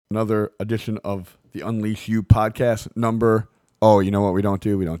Another edition of the Unleash You podcast number. Oh, you know what we don't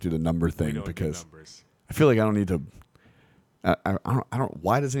do? We don't do the number thing because I feel like I don't need to. I don't.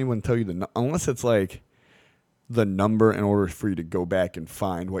 Why does anyone tell you unless it's like the number in order for you to go back and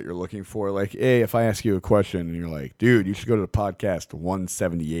find what you're looking for? Like, hey, if I ask you a question and you're like, dude, you should go to the podcast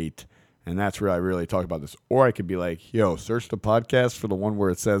 178, and that's where I really talk about this. Or I could be like, yo, search the podcast for the one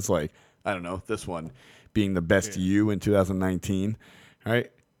where it says like, I don't know, this one being the best you in 2019,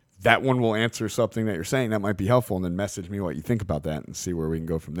 right? That one will answer something that you're saying that might be helpful, and then message me what you think about that and see where we can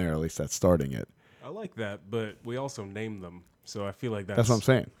go from there. At least that's starting it. I like that, but we also name them, so I feel like that's what I'm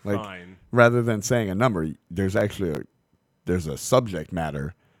saying. Like, fine. Rather than saying a number, there's actually there's a subject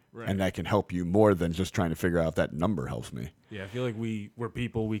matter, right, and that can help you more than just trying to figure out if that number helps me. Yeah, I feel like we're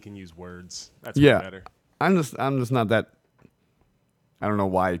people. We can use words. That's better. I'm just not that. I don't know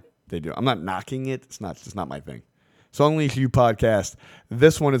why they do. I'm not knocking it. It's not my thing. So Unleash You podcast.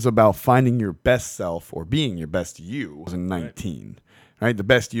 This one is about finding your best self or being your best you in 2019. Right? The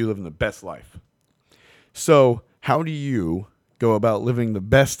best you living the best life. So how do you go about living the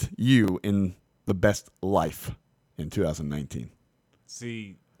best you in the best life in 2019?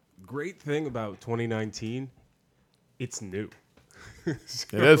 See, great thing about 2019, it's new. It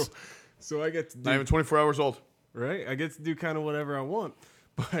is. So I get to do, not even 24 hours old. Right? I get to do kind of whatever I want.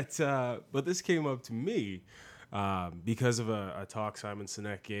 But this came up to me because of a talk Simon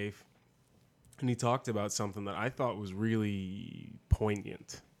Sinek gave. And he talked about something that I thought was really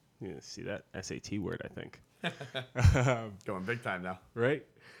poignant. You see that SAT word, I think. Going big time now. Right?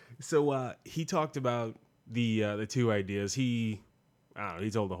 So he talked about the two ideas. He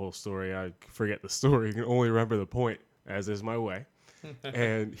told the whole story. I forget the story. I can only remember the point, as is my way.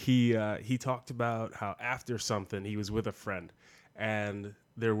 And he talked about how after something, he was with a friend, and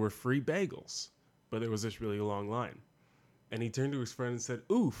there were free bagels, but there was this really long line. And he turned to his friend and said,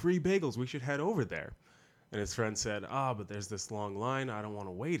 "Ooh, free bagels. We should head over there." And his friend said, but there's this long line. I don't want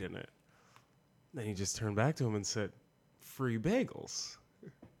to wait in it. Then he just turned back to him and said, "Free bagels."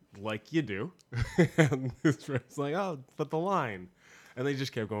 Like you do. And his friend's like, but the line. And they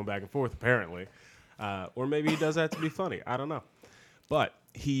just kept going back and forth, apparently. Or maybe he does that to be funny. I don't know. But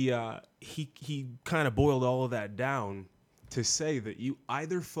he kind of boiled all of that down to say that you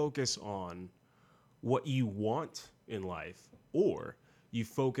either focus on what you want in life or you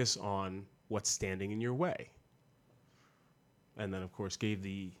focus on what's standing in your way. And then, of course, gave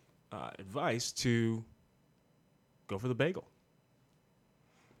the advice to go for the bagel.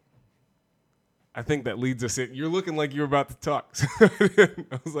 I think that leads us in. You're looking like you're about to talk.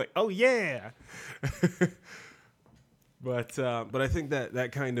 I was like, oh, yeah. But I think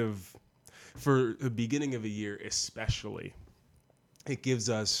that kind of, for the beginning of a year especially, it gives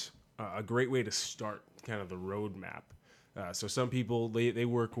us a great way to start kind of the roadmap. So some people, they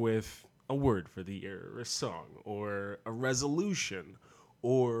work with a word for the year, or a song, or a resolution,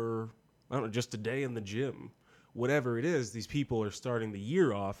 or, I don't know, just a day in the gym. Whatever it is, these people are starting the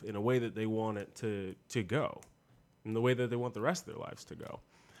year off in a way that they want it to go, in the way that they want the rest of their lives to go.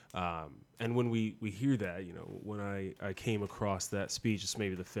 And when we hear that, when I came across that speech, it's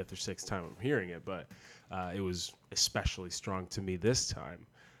maybe the fifth or sixth time I'm hearing it, but it was especially strong to me this time.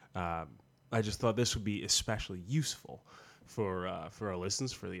 I just thought this would be especially useful for our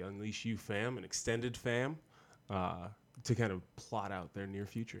listeners, for the Unleash You fam and extended fam, to kind of plot out their near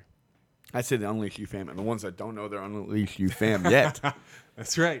future. I say the Unleash You fam, and the ones that don't know they're Unleash You fam yet.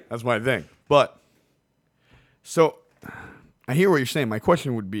 That's right. That's my thing. But, so, I hear what you're saying. My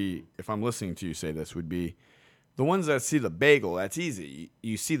question would be, if I'm listening to you say this, would be, the ones that see the bagel, that's easy.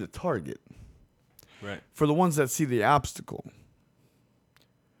 You see the target. Right. For the ones that see the obstacle,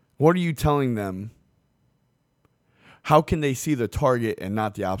 what are you telling them? How can they see the target and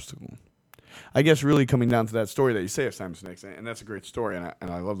not the obstacle? I guess really coming down to that story that you say of Simon Sinek, and that's a great story,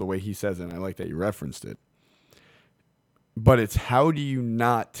 and I love the way he says it, and I like that you referenced it. But it's how do you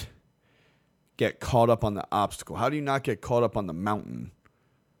not get caught up on the obstacle? How do you not get caught up on the mountain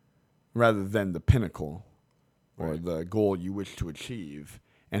rather than the pinnacle or the goal you wish to achieve?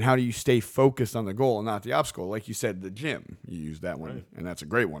 And how do you stay focused on the goal and not the obstacle? Like you said, the gym, you use that one, and that's a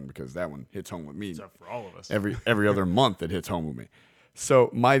great one because that one hits home with me. Except for all of us. Every other month it hits home with me. So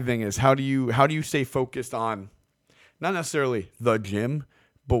my thing is, how do you stay focused on not necessarily the gym,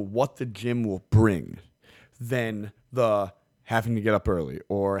 but what the gym will bring? Then having to get up early,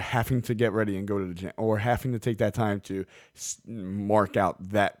 or having to get ready and go to the gym, or having to take that time to mark out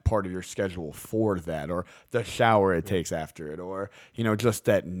that part of your schedule for that, or the shower it takes after it, or, just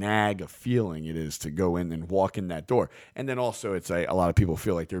that nag of feeling it is to go in and walk in that door. And then also it's a lot of people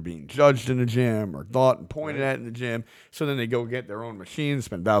feel like they're being judged in the gym or thought and pointed at in the gym. So then they go get their own machine,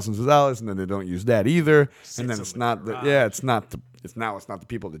 spend thousands of dollars, and then they don't use that either. And then it's not it's not the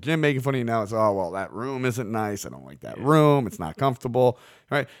people at the gym making fun of you. Now it's, oh, well, that room isn't nice. I don't like that room. It's not comfortable.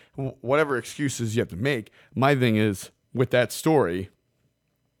 Right? Whatever excuses you have to make. My thing is, with that story,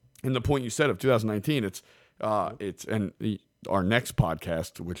 and the point you said of 2019, our next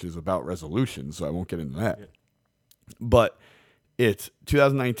podcast, which is about resolutions, so I won't get into that. Yeah. But it's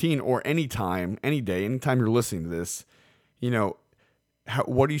 2019, or any day, anytime you're listening to this,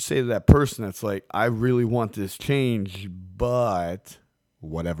 what do you say to that person that's like, I really want this change, but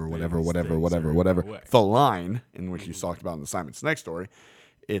whatever. The line, in which you talked about in the Simon Sinek story,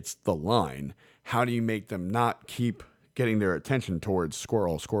 it's the line. How do you make them not keep getting their attention towards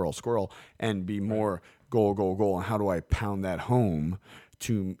squirrel, and be more goal, and how do I pound that home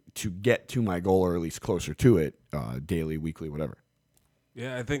to get to my goal, or at least closer to it, daily, weekly, whatever?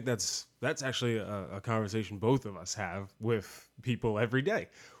 Yeah, I think that's actually a conversation both of us have with people every day.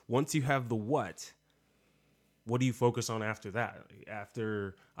 Once you have the what do you focus on after that?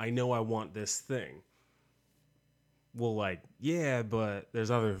 After I know I want this thing. Well, yeah, but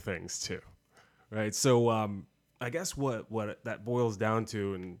there's other things too, right? So I guess what that boils down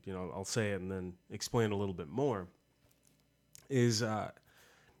to, and I'll say it and then explain a little bit more, is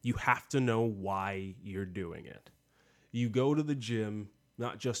you have to know why you're doing it. You go to the gym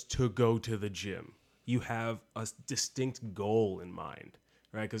not just to go to the gym. You have a distinct goal in mind,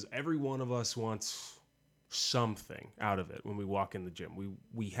 right? Because every one of us wants something out of it when we walk in the gym.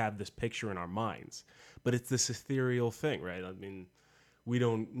 We have this picture in our minds, but it's this ethereal thing, right? I mean, we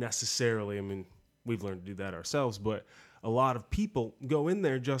don't necessarily, we've learned to do that ourselves, but a lot of people go in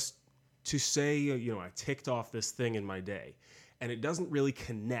there just to say, I ticked off this thing in my day, and it doesn't really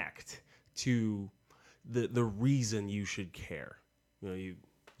connect to the reason you should care.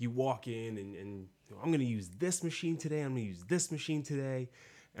 You walk in and I'm going to use this machine today. I'm going to use this machine today,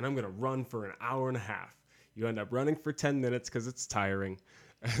 and I'm going to run for an hour and a half. You end up running for 10 minutes because it's tiring,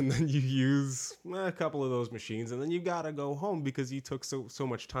 and then you use a couple of those machines, and then you got to go home because you took so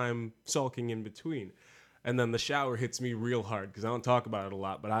much time sulking in between. And then the shower hits me real hard because I don't talk about it a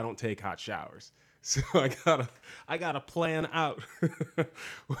lot, but I don't take hot showers. So I gotta plan out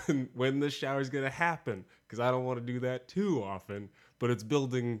when the shower's gonna happen, because I don't want to do that too often. But it's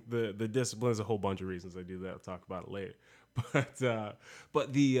building the discipline. There's a whole bunch of reasons I do that. I'll talk about it later.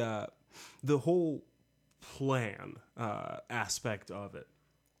 But the whole plan aspect of it.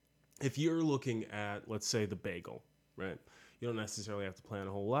 If you're looking at, let's say, the bagel, right? You don't necessarily have to plan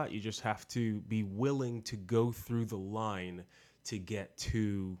a whole lot. You just have to be willing to go through the line to get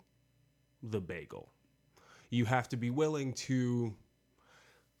to the bagel. You have to be willing to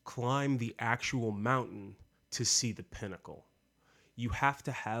climb the actual mountain to see the pinnacle. You have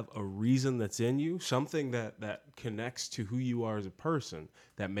to have a reason that's in you, something that connects to who you are as a person,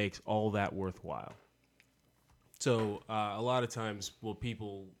 that makes all that worthwhile. So a lot of times,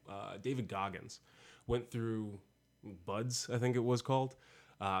 David Goggins went through BUDS, I think it was called,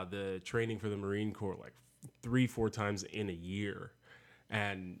 the training for the Marine Corps, 3-4 times in a year.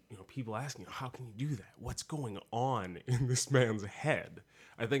 And people asking, how can you do that? What's going on in this man's head?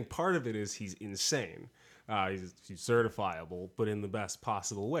 I think part of it is he's insane. He's certifiable, but in the best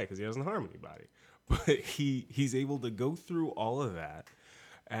possible way, because he doesn't harm anybody. But he's able to go through all of that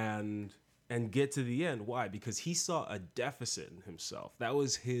and get to the end. Why? Because he saw a deficit in himself. That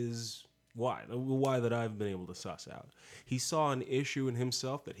was his why, the why that I've been able to suss out. He saw an issue in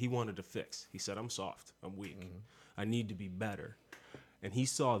himself that he wanted to fix. He said, I'm soft, I'm weak, I need to be better. And he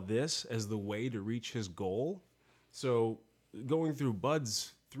saw this as the way to reach his goal. So going through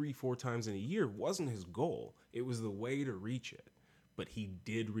BUDS 3-4 times in a year wasn't his goal. It was the way to reach it. But he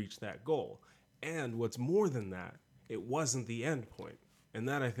did reach that goal. And what's more than that, it wasn't the end point. And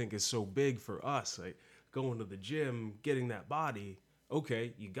that, I think, is so big for us. Going to the gym, getting that body,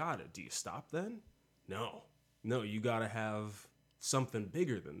 okay, you got it. Do you stop then? No, you got to have something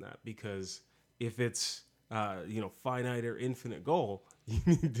bigger than that, because if it's finite or infinite goal,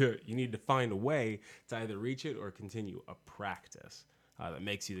 you need to find a way to either reach it or continue a practice that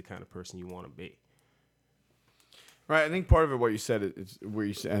makes you the kind of person you want to be. Right. I think part of it, what you said, is where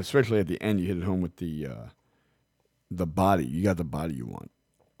you said, especially at the end, you hit it home with the body. You got the body you want.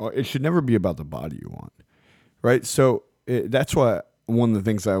 It should never be about the body you want, right? So that's why one of the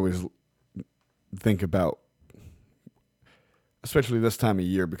things I always think about especially this time of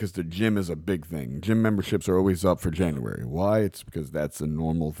year, because the gym is a big thing. Gym memberships are always up for January. Why? It's because that's a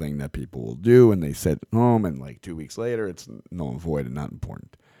normal thing that people will do, and they sit at home, and like 2 weeks later, it's null and void and not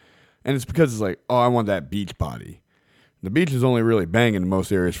important. And it's because it's like, oh, I want that beach body. The beach is only really banging in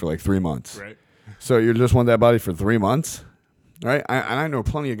most areas for like 3 months. Right. So you just want that body for 3 months, right? And I know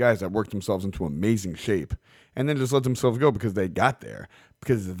plenty of guys that worked themselves into amazing shape and then just let themselves go because they got there,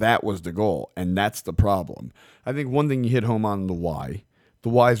 because that was the goal, and that's the problem. I think one thing you hit home on, the why. The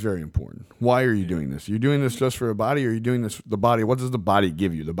why is very important. Why are you doing this? You're doing this just for a body, or are you doing this the body? What does the body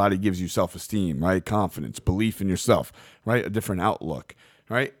give you? The body gives you self-esteem, right? Confidence, belief in yourself, right? A different outlook.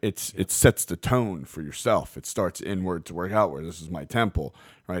 Right? It sets the tone for yourself. It starts inward to work outward. This is my temple,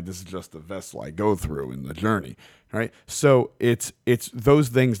 right? This is just the vessel I go through in the journey, right? So it's those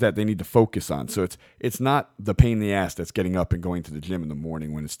things that they need to focus on. So it's not the pain in the ass that's getting up and going to the gym in the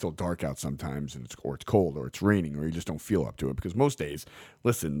morning when it's still dark out sometimes, and it's cold, or it's raining, or you just don't feel up to it. Because most days,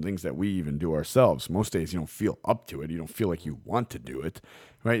 listen, things that we even do ourselves, most days you don't feel up to it. You don't feel like you want to do it,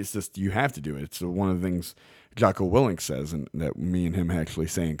 right? It's just you have to do it. It's one of the things Jocko Willink says, and that me and him actually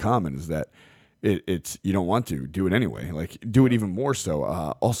say in common, is that it's you don't want to do it anyway. Like, do it even more so.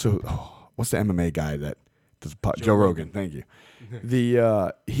 Also, what's the MMA guy that does Joe Rogan? Thank you.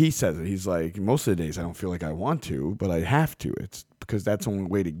 He says it. He's like, most of the days I don't feel like I want to, but I have to. It's because that's the only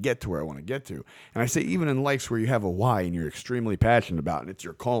way to get to where I want to get to. And I say, even in lives where you have a why and you're extremely passionate about it, and it's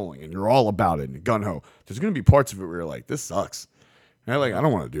your calling, and you're all about it, and gun ho, there's going to be parts of it where you're like, this sucks. And like, I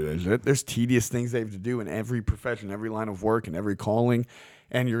don't want to do this. There's tedious things they have to do in every profession, every line of work, and every calling,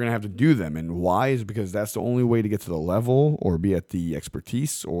 and you're going to have to do them. And why is because that's the only way to get to the level, or be at the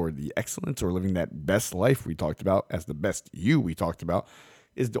expertise, or the excellence, or living that best life we talked about as the best you we talked about,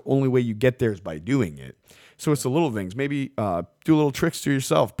 is the only way you get there is by doing it. So it's the little things. Maybe do little tricks to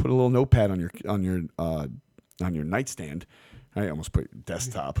yourself. Put a little notepad on your nightstand. I almost put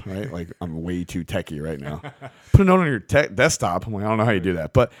desktop, right? Like, I'm way too techie right now. Put a note on your desktop. I'm like, I don't know how you do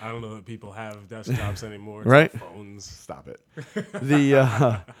that, but I don't know that people have desktops anymore. It's right? Phones. Stop it.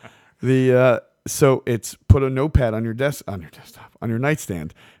 So it's put a notepad on your desktop, on your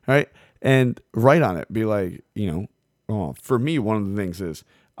nightstand, right? And write on it. Be like, for me, one of the things is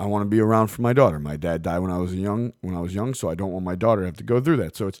I want to be around for my daughter. My dad died when I was young, so I don't want my daughter to have to go through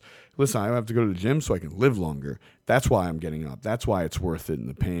that. So it's, listen, I have to go to the gym so I can live longer. That's why I'm getting up. That's why it's worth it in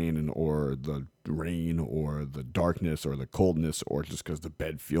the pain or the rain or the darkness or the coldness, or just because the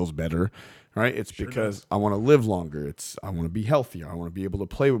bed feels better, right? It's sure because does. I want to live longer. I want to be healthier. I want to be able to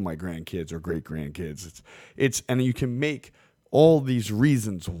play with my grandkids or great grandkids. And you can make all these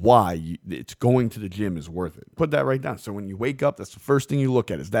reasons why it's going to the gym is worth it. Put that right down. So when you wake up, that's the first thing you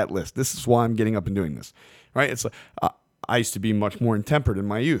look at, is that list. This is why I'm getting up and doing this, right? It's like, I used to be much more intemperate in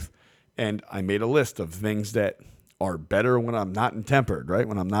my youth, and I made a list of things that are better when I'm not intempered, right?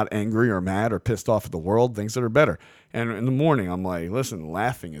 When I'm not angry or mad or pissed off at the world, things that are better. And in the morning, I'm like, listen,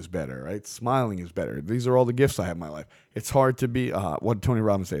 laughing is better, right? Smiling is better. These are all the gifts I have in my life. It's hard to be, what did Tony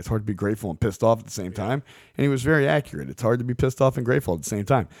Robbins say? It's hard to be grateful and pissed off at the same time. And he was very accurate. It's hard to be pissed off and grateful at the same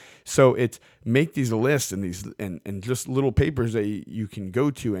time. So it's make these lists and these and just little papers that you can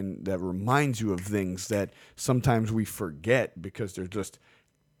go to, and that reminds you of things that sometimes we forget because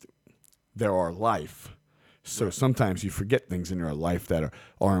they're our life. So sometimes you forget things in your life that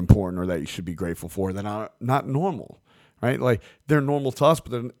are important, or that you should be grateful for, that are not normal, right? Like, they're normal to us,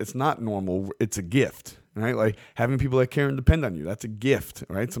 but it's not normal. It's a gift, right? Like, having people that care and depend on you, that's a gift,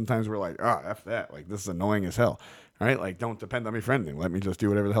 right? Sometimes we're like, F that. Like, this is annoying as hell, right? Like, don't depend on me for anything. Let me just do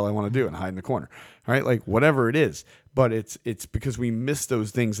whatever the hell I want to do and hide in the corner, right? Like, whatever it is. But it's because we miss those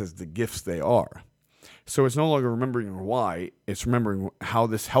things as the gifts they are. So it's no longer remembering our why. It's remembering how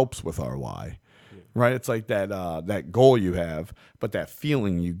this helps with our why. Right, it's like that goal you have, but that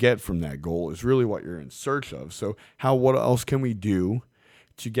feeling you get from that goal is really what you're in search of. So what else can we do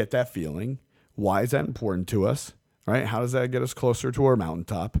to get that feeling? Why is that important to us? Right? How does that get us closer to our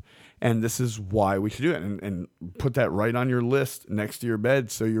mountaintop? And this is why we should do it. And put that right on your list next to your bed,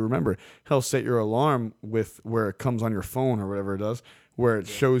 so you remember. Hell, set your alarm with where it comes on your phone or whatever it does, where it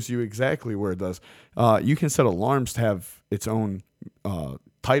shows you exactly where it does. You can set alarms to have its own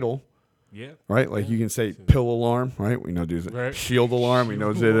title. Yeah. Right? Like, you can say pill alarm, right? We know do right. Shield alarm, we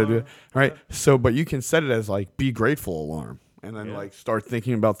know do. Right? So, but you can set it as like be grateful alarm. And then like start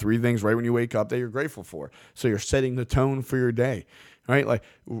thinking about 3 things right when you wake up that you're grateful for. So you're setting the tone for your day. Right? Like,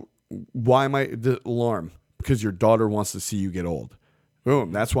 why am I the alarm? Because your daughter wants to see you get old.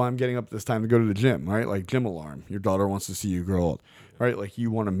 Boom. That's why I'm getting up this time to go to the gym, right? Like, gym alarm. Your daughter wants to see you grow old, right? Like, you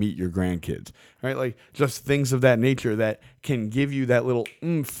want to meet your grandkids, right? Like, just things of that nature that can give you that little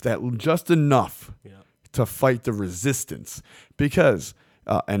oomph, that just enough to fight the resistance. Because,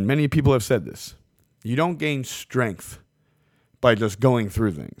 and many people have said this, you don't gain strength by just going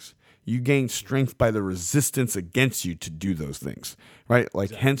through things. You gain strength by the resistance against you to do those things, right? Like,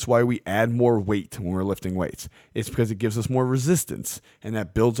 exactly. Hence why we add more weight when we're lifting weights. It's because it gives us more resistance, and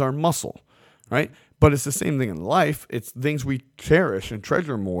that builds our muscle, right? But it's the same thing in life. It's things we cherish and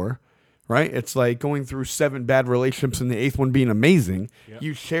treasure more, right? It's like going through 7 bad relationships and the 8th one being amazing. Yep.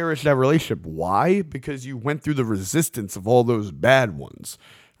 You cherish that relationship. Why? Because you went through the resistance of all those bad ones.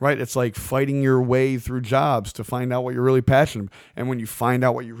 Right? It's like fighting your way through jobs to find out what you're really passionate about. And when you find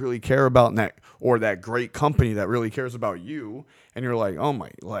out what you really care about in that, or that great company that really cares about you, and you're like, oh my,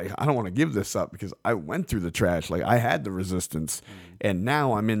 like, I don't want to give this up because I went through the trash. Like, I had the resistance, and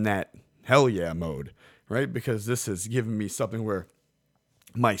now I'm in that hell yeah mode, right? Because this has given me something where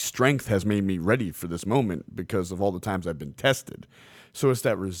my strength has made me ready for this moment because of all the times I've been tested. So it's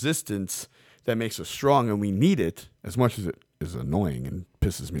that resistance that makes us strong, and we need it as much as it is annoying and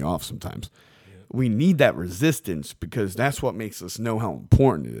pisses me off sometimes. Yep. We need that resistance because that's what makes us know how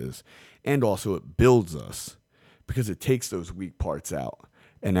important it is. And also it builds us because it takes those weak parts out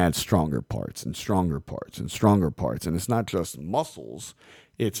and adds stronger parts and stronger parts and stronger parts. And it's not just muscles.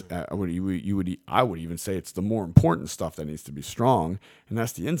 It's I would even say it's the more important stuff that needs to be strong. And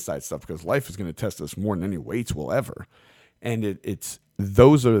that's the inside stuff, because life is going to test us more than any weights will ever. And it's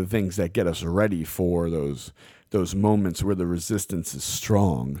those are the things that get us ready for those moments where the resistance is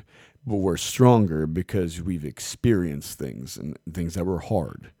strong, but we're stronger because we've experienced things and things that were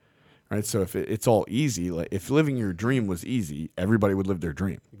hard, right? So if it's all easy, like if living your dream was easy, everybody would live their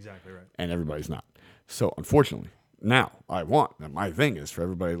dream. Exactly right. And everybody's not. So unfortunately, now and my thing is for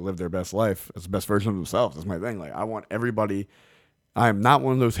everybody to live their best life as the best version of themselves. That's my thing. Like, I want everybody. I'm not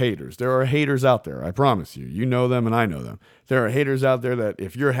one of those haters. There are haters out there. I promise you. You know them and I know them. There are haters out there that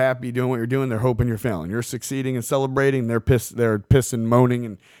if you're happy doing what you're doing, they're hoping you're failing. You're succeeding and celebrating. They're pissed and moaning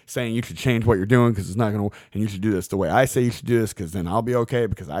and saying you should change what you're doing because it's not going to work. And you should do this the way I say you should do this because then I'll be okay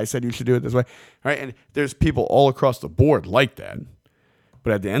because I said you should do it this way. Right? And there's people all across the board like that.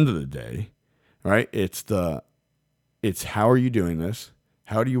 But at the end of the day, right, it's how are you doing this?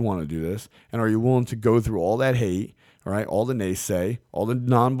 How do you want to do this? And are you willing to go through all that hate? All right, all the naysay, all the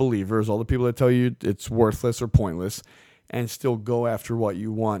non-believers, all the people that tell you it's worthless or pointless, and still go after what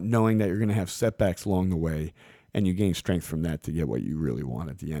you want, knowing that you're going to have setbacks along the way, and you gain strength from that to get what you really want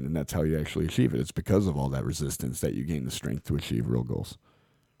at the end, and that's how you actually achieve it. It's because of all that resistance that you gain the strength to achieve real goals.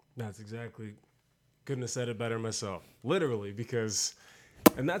 That's exactly. Couldn't have said it better myself, literally, because,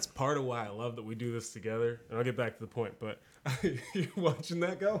 and that's part of why I love that we do this together. And I'll get back to the point, but you watching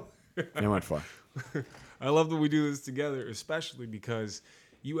that go? It went far. I love that we do this together, especially because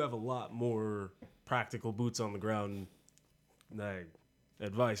you have a lot more practical boots on the ground, like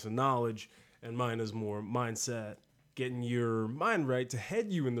advice and knowledge, and mine is more mindset, getting your mind right to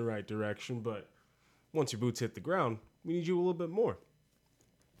head you in the right direction. But once your boots hit the ground, we need you a little bit more.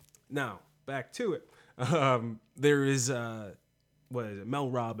 Now, back to it. There is Mel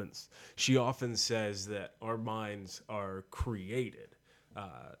Robbins. She often says that our minds are created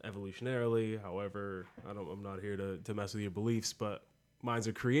evolutionarily. However, I'm not here to mess with your beliefs, but minds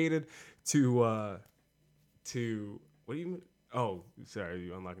are created to what do you mean? Oh, sorry,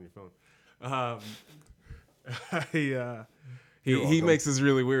 you unlocking your phone. He makes this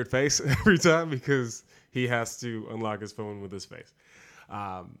really weird face every time because he has to unlock his phone with his face.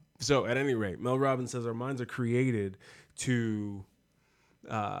 So at any rate, Mel Robbins says our minds are created to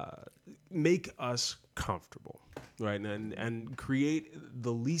make us comfortable, right? And create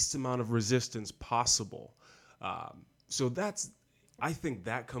the least amount of resistance possible. So I think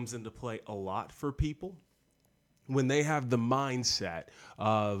that comes into play a lot for people when they have the mindset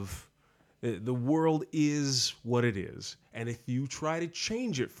of the world is what it is. And if you try to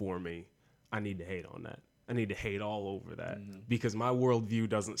change it for me, I need to hate on that. I need to hate all over that because my worldview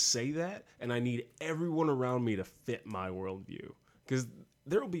doesn't say that. And I need everyone around me to fit my worldview, because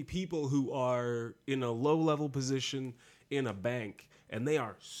there will be people who are in a low-level position in a bank, and they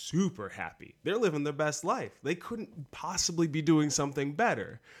are super happy. They're living their best life. They couldn't possibly be doing something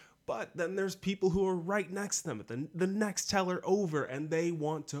better. But then there's people who are right next to them, at the next teller over, and they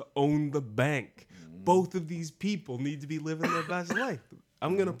want to own the bank. Both of these people need to be living their best life.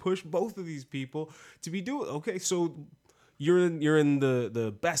 I'm going to push both of these people to be doing. Okay, so you're in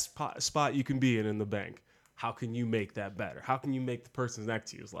the best spot you can be in the bank. How can you make that better? How can you make the person next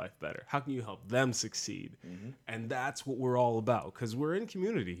to you's life better? How can you help them succeed? And that's what we're all about, because we're in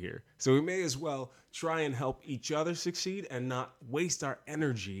community here. So we may as well try and help each other succeed and not waste our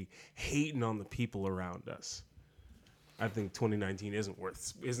energy hating on the people around us. I think 2019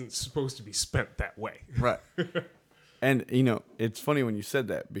 isn't supposed to be spent that way. Right. And, it's funny when you said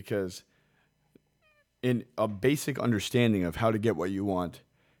that because in a basic understanding of how to get what you want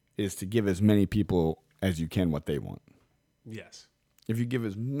is to give as many people as you can what they want. Yes. If you give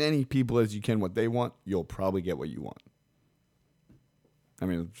as many people as you can what they want, you'll probably get what you want. I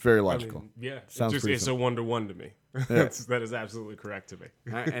mean, it's very logical. Sounds it's a 1-to-1 to me. Yeah. That is absolutely correct to me.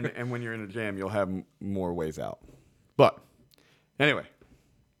 and when you're in a jam, you'll have more ways out. But anyway,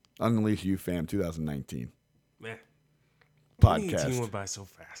 Unleash You Fam 2019 Man, podcast. 2018 went by so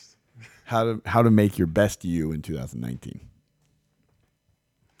fast. How to make your best you in 2019.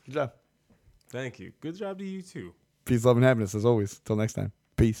 Good job. Thank you. Good job to you too. Peace, love, and happiness as always. Till next time.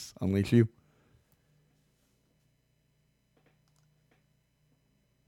 Peace. Unleash You.